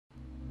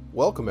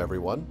Welcome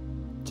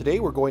everyone. Today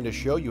we're going to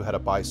show you how to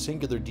buy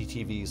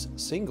SNGLR's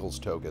singles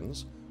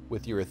tokens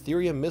with your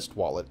Ethereum Mist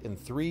wallet in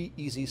 3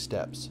 easy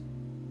steps.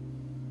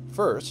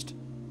 First,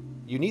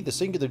 you need the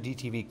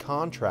SNGLR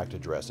contract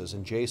addresses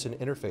and JSON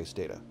interface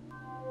data.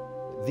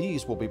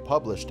 These will be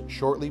published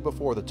shortly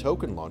before the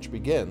token launch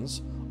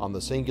begins on the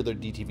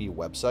SNGLR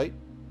website,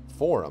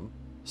 forum,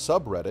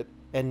 subreddit,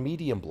 and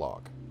Medium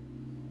blog.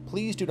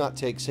 Please do not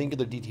take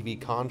SNGLR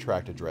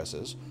contract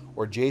addresses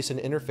or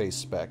JSON interface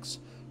specs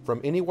from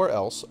anywhere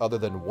else other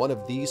than one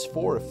of these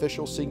 4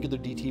 official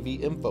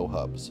SNGLR info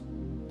hubs.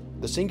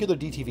 The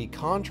SNGLR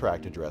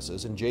contract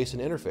addresses and JSON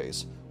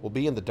interface will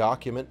be in the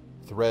document,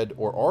 thread,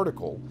 or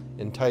article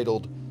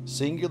entitled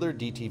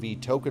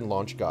SNGLR Token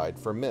Launch Guide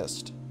for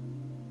Mist.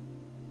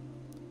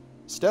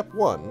 Step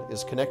 1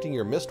 is connecting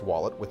your Mist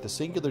wallet with the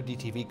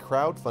SNGLR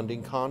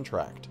crowdfunding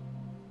contract.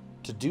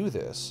 To do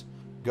this,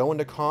 go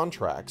into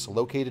Contracts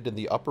located in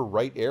the upper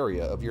right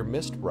area of your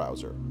Mist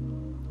browser.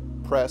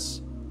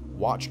 Press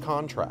Watch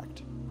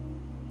Contract.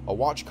 A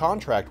Watch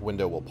Contract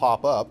window will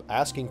pop up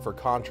asking for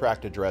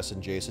contract address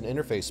and JSON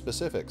interface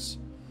specifics.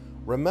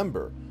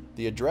 Remember,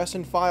 the address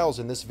and files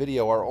in this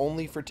video are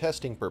only for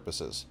testing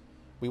purposes.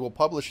 We will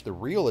publish the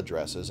real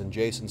addresses and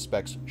JSON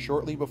specs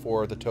shortly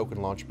before the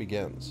token launch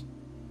begins.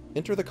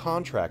 Enter the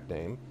contract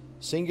name,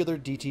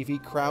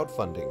 SNGLR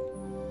Crowdfunding.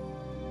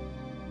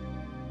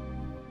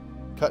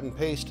 Cut and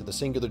paste the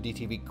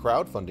SNGLR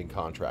crowdfunding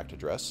contract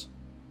address.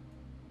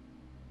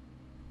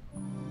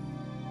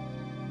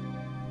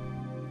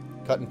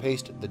 Cut and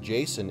paste the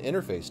JSON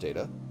interface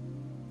data.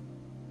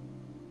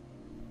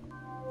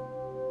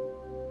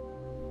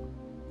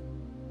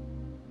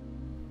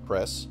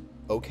 Press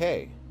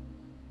OK.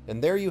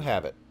 And there you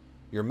have it.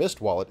 Your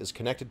Mist wallet is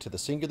connected to the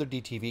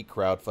SNGLR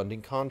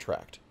crowdfunding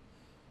contract.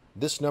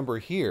 This number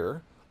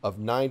here of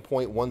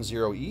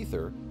 9.10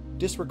 Ether,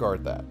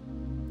 disregard that.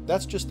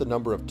 That's just the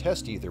number of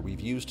test Ether we've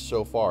used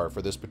so far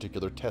for this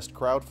particular test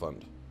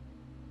crowdfund.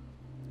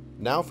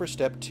 Now for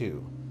step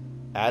 2,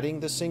 adding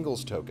the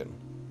singles token.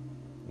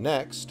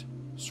 Next,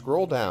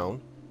 scroll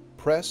down,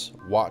 press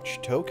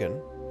Watch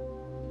Token.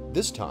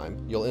 This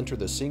time, you'll enter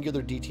the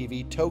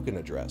SNGLR token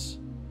address.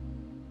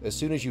 As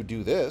soon as you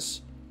do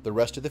this, the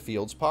rest of the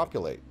fields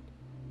populate.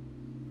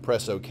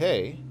 Press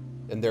OK,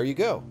 and there you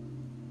go.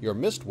 Your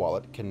Mist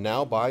wallet can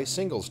now buy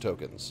singles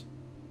tokens.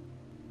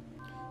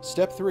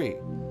 Step 3.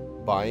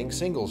 Buying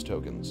singles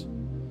tokens.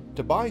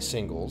 To buy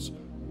singles,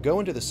 go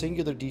into the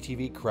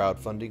SNGLR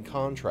crowdfunding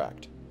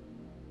contract.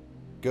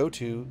 Go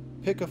to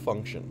Pick a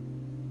Function.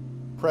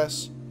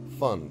 Press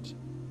Fund.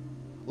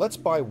 Let's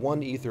buy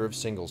 1 Ether of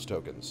singles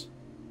tokens.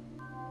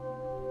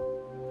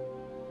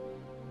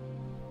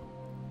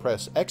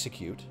 Press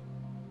Execute.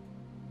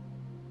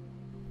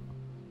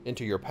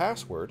 Enter your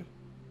password.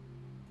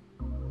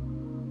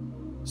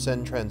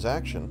 Send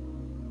transaction.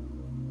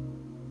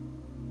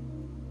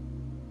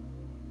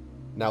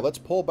 Now let's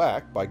pull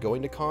back by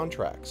going to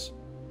Contracts.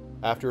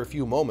 After a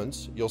few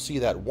moments, you'll see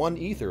that 1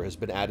 Ether has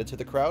been added to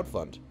the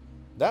crowdfund.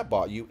 That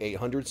bought you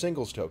 800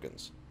 singles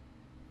tokens.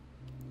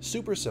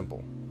 Super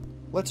simple.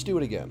 Let's do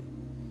it again.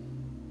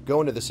 Go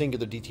into the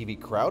SNGLR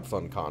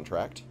crowdfund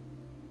contract.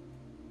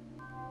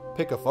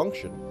 Pick a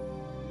function.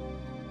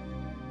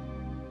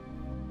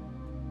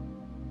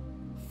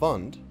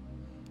 Fund.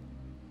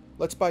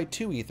 Let's buy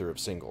 2 Ether of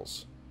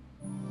singles.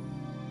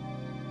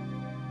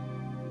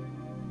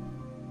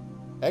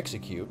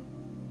 Execute.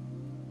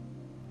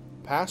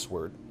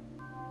 Password.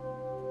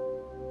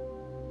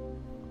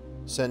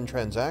 Send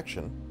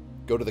transaction.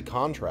 Go to the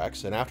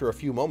contracts, and after a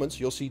few moments,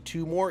 you'll see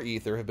 2 more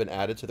Ether have been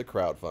added to the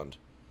crowdfund.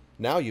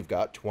 Now you've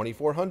got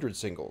 2,400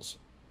 singles.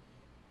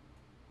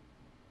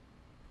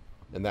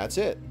 And that's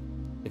it.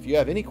 If you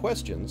have any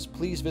questions,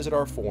 please visit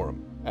our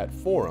forum at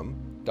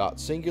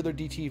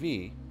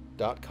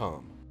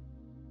forum.snglardtv.com.